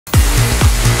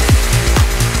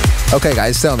Okay,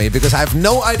 guys, tell me, because I have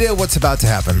no idea what's about to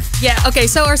happen. Yeah, okay,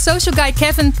 so our social guy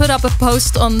Kevin put up a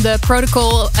post on the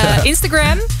protocol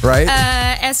Instagram. Right.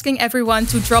 Asking everyone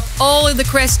to drop all of the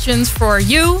questions for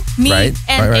you, me,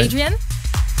 and Adrian.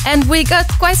 And we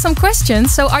got quite some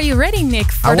questions. So are you ready,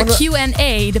 Nick, for the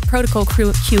Q&A, the protocol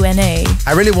Q&A?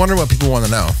 I really wonder what people want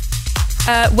to know.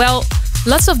 Well,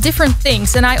 lots of different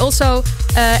things. And I also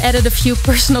added a few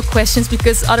personal questions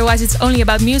because otherwise it's only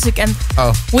about music. And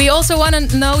we also want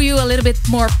to know you a little bit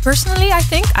more personally, I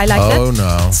think. I like that. Oh,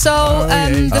 no. So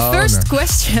the first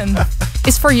question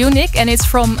is for you, Nick. And it's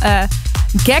from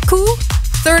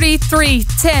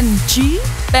Geku3310G.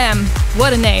 Bam,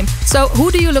 what a name. So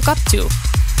who do you look up to?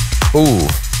 Ooh,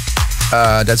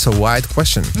 that's a wide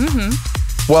question. Mm-hmm.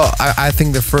 Well, I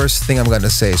think the first thing I'm going to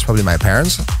say is probably my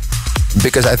parents.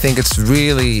 Because I think it's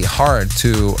really hard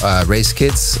to raise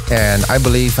kids. And I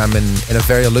believe I'm in a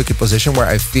very lucky position where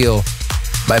I feel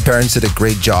my parents did a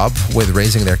great job with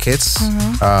raising their kids.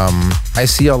 Mm-hmm. I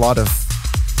see a lot of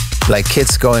like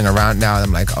kids going around now and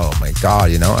I'm like, oh my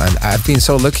God, and I've been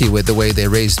so lucky with the way they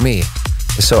raised me.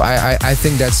 So I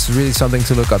think that's really something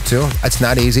to look up to. It's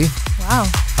not easy. Wow.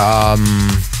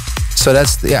 So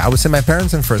that's, I would say my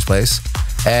parents in first place.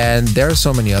 And there are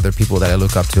so many other people that I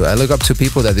look up to. I look up to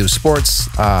people that do sports,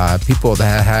 people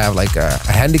that have like a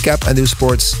handicap and do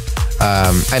sports.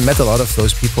 I met a lot of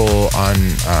those people on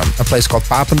a place called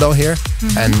Papendal here.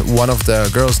 Mm-hmm. And one of the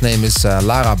girls' name is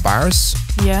Lara Baars.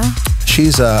 Yeah.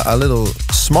 She's a little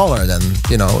smaller than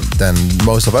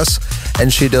most of us.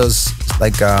 And she does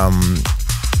like...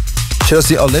 she does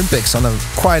the Olympics on a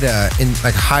quite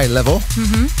high level,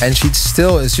 mm-hmm. and she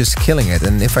still is just killing it.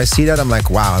 And if I see that, I'm like,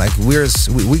 wow, like we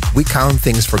count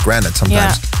things for granted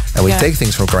sometimes, and we take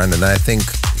things for granted. And I think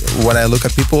when I look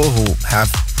at people who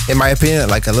have, in my opinion,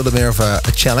 like a little bit of a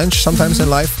challenge sometimes mm-hmm. in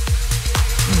life,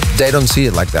 they don't see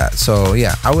it like that. So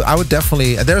yeah, I would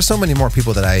definitely. There are so many more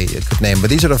people that I could name, but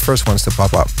these are the first ones to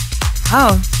pop up.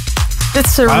 Oh,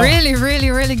 that's a really,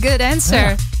 really, really good answer.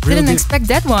 Yeah, Didn't expect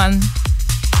that one.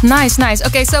 Nice.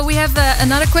 Okay, so we have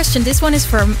another question. This one is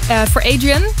for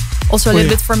Adrian, also a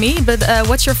little bit for me. But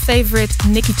what's your favorite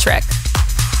Nicky track?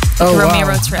 Nicky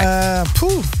Romero track.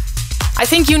 I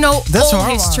think you know all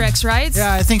his tracks, right?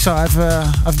 Yeah, I think so. I've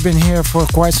been here for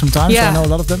quite some time, so I know a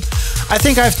lot of them. I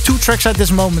think I have 2 tracks at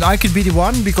this moment. I Could Be the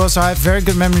One, because I have very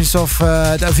good memories of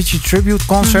the Avicii tribute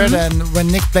concert, mm-hmm. and when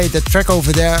Nick played that track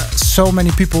over there, so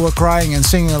many people were crying and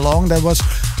singing along.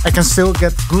 I can still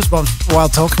get goosebumps while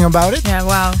talking about it. Yeah,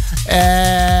 wow.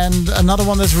 And another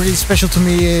one that's really special to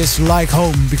me is Like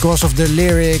Home, because of the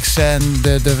lyrics and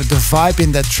the vibe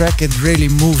in that track. It really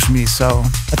moves me. So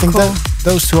I think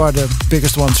those 2 are the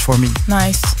biggest ones for me.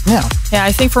 Nice. Yeah. Yeah,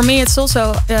 I think for me it's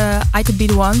also I Could Be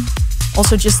the One.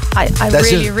 Also, just I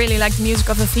really like the music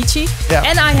of Avicii. Yeah.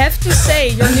 And I have to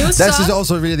say, your new song... That's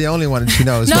also really the only one that she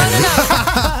knows. No. No,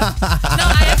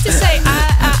 I have to say,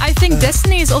 I think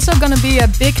Destiny is also going to be a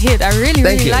big hit. I really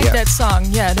like that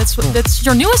song. Yeah, that's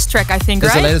your newest track, I think, right?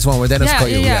 It's the latest one with Dennis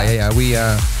Koyu. Yeah.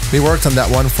 We worked on that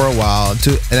one for a while,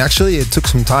 and actually it took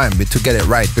some time to get it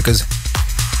right, because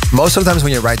most of the times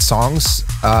when you write songs,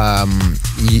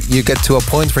 you get to a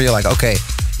point where you're like, okay,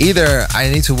 either I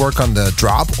need to work on the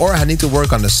drop or I need to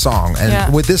work on the song.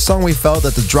 And with this song, we felt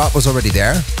that the drop was already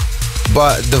there,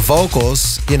 but the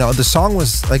vocals, the song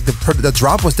was like the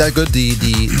drop was that good,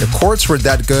 the chords were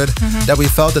that good, mm-hmm. that we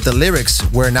felt that the lyrics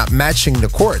were not matching the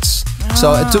chords.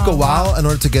 So it took a while in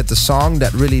order to get the song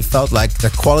that really felt like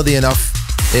the quality enough.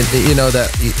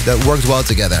 That works well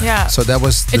together. Yeah. So that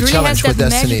was the challenge with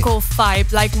Destiny. It really has that magical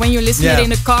vibe. Like when you listen to it in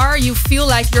the car, you feel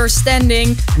like you're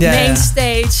standing main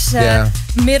stage,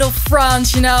 middle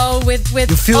front. With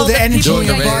you feel all the energy. People.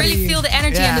 You really feel the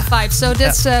energy and the vibe. So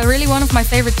that's really one of my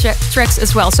favorite tracks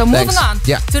as well. So moving on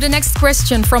to the next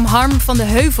question from Harm van de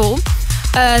Heuvel.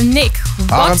 Nick,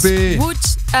 what would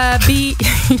be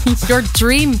your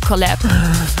dream collab?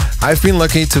 I've been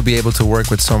lucky to be able to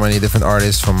work with so many different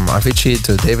artists, from Avicii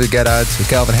to David Guetta to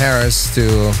Calvin Harris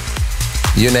to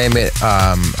you name it.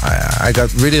 I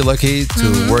got really lucky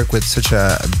to work with such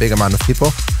a big amount of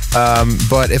people.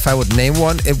 But if I would name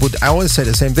one, I always say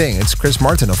the same thing. It's Chris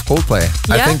Martin of Coldplay.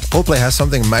 Yeah? I think Coldplay has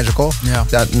something magical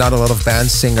that not a lot of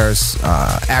bands, singers,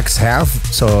 acts have.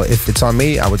 So if it's on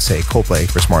me, I would say Coldplay,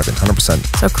 Chris Martin, 100%.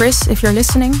 So Chris, if you're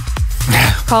listening,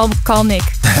 call Nick.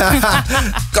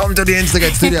 Come to the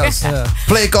Instigate Studios.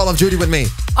 Play Call of Duty with me.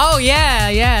 Oh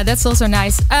yeah, that's also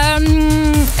nice.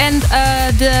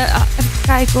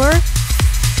 Kijk hoor.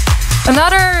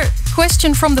 Another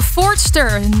question from the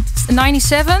Fordster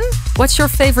 97. What's your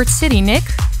favorite city, Nick?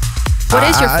 What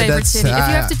is your favorite city? If you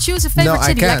have to choose a favorite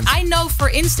city, can't. like I know, for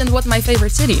instance, what my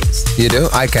favorite city is. You do?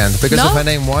 I can't. Because if I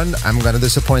name one, I'm going to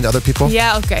disappoint other people.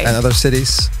 Yeah, okay. And other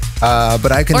cities.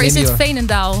 But I can Or name is it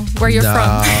Veenendaal, where you're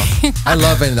from? I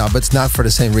love Veenendaal, but it's not for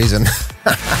the same reason.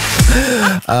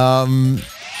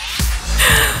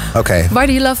 Okay. Why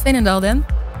do you love Veenendaal then?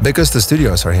 Because the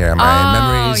studios are here. My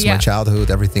memories, my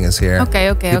childhood, everything is here.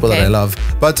 Okay. People that I love.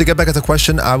 But to get back at the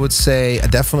question, I would say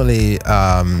definitely,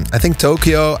 I think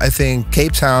Tokyo, I think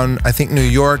Cape Town, I think New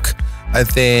York, I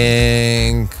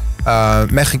think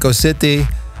Mexico City,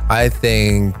 I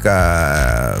think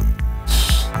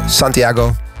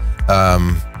Santiago.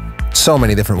 So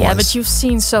many different ones. Yeah, but you've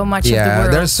seen so much of the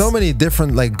world. There's so many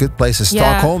different good places.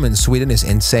 Stockholm in Sweden is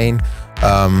insane.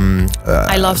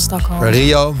 I love Stockholm.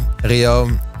 Rio.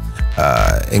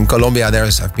 In Colombia,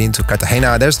 I've been to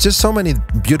Cartagena. There's just so many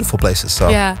beautiful places. So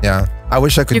yeah, I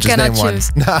wish I could just name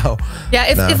choose. one. No. Yeah,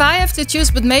 if I have to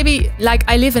choose, but maybe like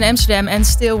I live in Amsterdam, and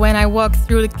still when I walk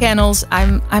through the canals,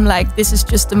 I'm like, this is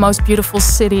just the most beautiful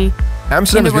city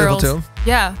Amsterdam in the is world. beautiful too.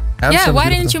 Yeah. Amsterdam why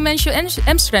didn't you mention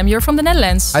Amsterdam? You're from the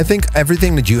Netherlands. I think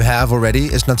everything that you have already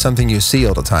is not something you see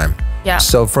all the time. Yeah.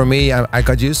 So for me, I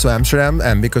got used to Amsterdam,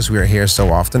 and because we're here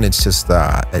so often, it's just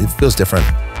it feels different.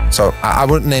 So I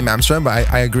wouldn't name Amsterdam, but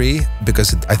I agree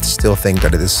because I still think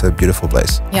that it is a beautiful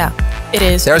place. Yeah, it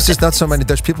is. There's just not so many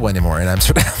Dutch people anymore in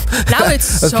Amsterdam. Now it's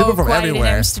so quiet in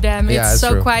Amsterdam. It's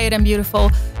so quiet and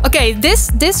beautiful. Okay,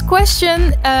 this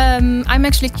question, I'm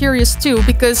actually curious too,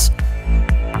 because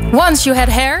once you had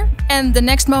hair, and the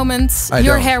next moment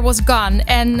your hair was gone.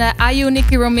 And Ayu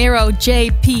Nicky Romero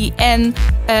JPN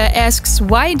asks,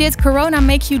 why did Corona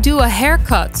make you do a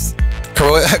haircut?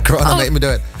 Corona made me do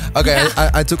it. Okay,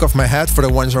 yeah. I took off my hat for the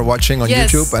ones who are watching on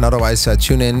YouTube, and otherwise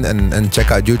tune in and check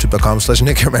out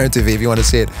youtube.com/Nicky Romero TV if you want to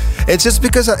see it. It's just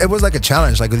because it was like a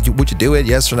challenge. Like, would you do it?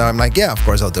 Yes or no? I'm like, yeah, of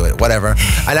course I'll do it. Whatever.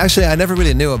 And actually, I never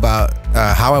really knew about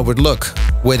how I would look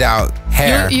without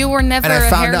hair. You were never and I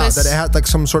found hairless. out that I had like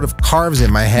some sort of carves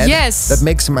in my head. Yes. That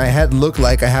makes my head look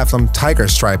like I have some tiger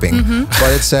striping.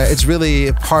 But it's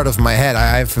really part of my head.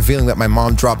 I have a feeling that my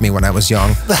mom dropped me when I was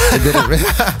young. It didn't really,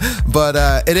 but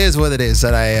it is what it is.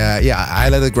 And I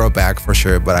let it grow back for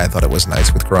sure. But I thought it was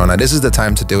nice with Corona. This is the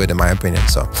time to do it, in my opinion.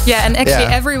 So yeah, and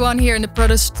actually everyone here in the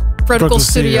Protocol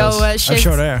Studio shaved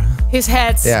his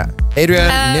head. Yeah,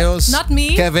 Adrian, Niels, not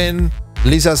me, Kevin.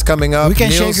 Lisa's coming up. We can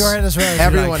Niels, shave your head as well.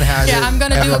 Everyone has it. Yeah, I'm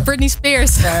gonna do a Britney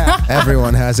Spears.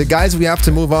 Everyone has it. Guys, we have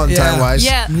to move on time-wise.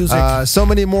 Yeah. Music. So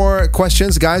many more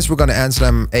questions. Guys, we're going to answer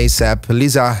them ASAP.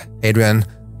 Lisa, Adrian,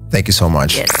 thank you so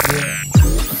much. Yes.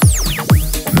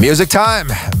 Music time.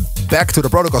 Back to the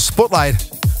Protocol Spotlight.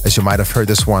 As you might have heard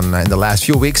this one in the last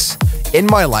few weeks in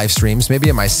my live streams, maybe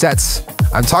in my sets.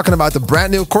 I'm talking about the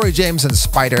brand new Corey James and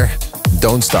Spider,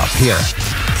 Don't Stop Here.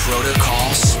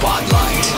 Protocol Spotlight.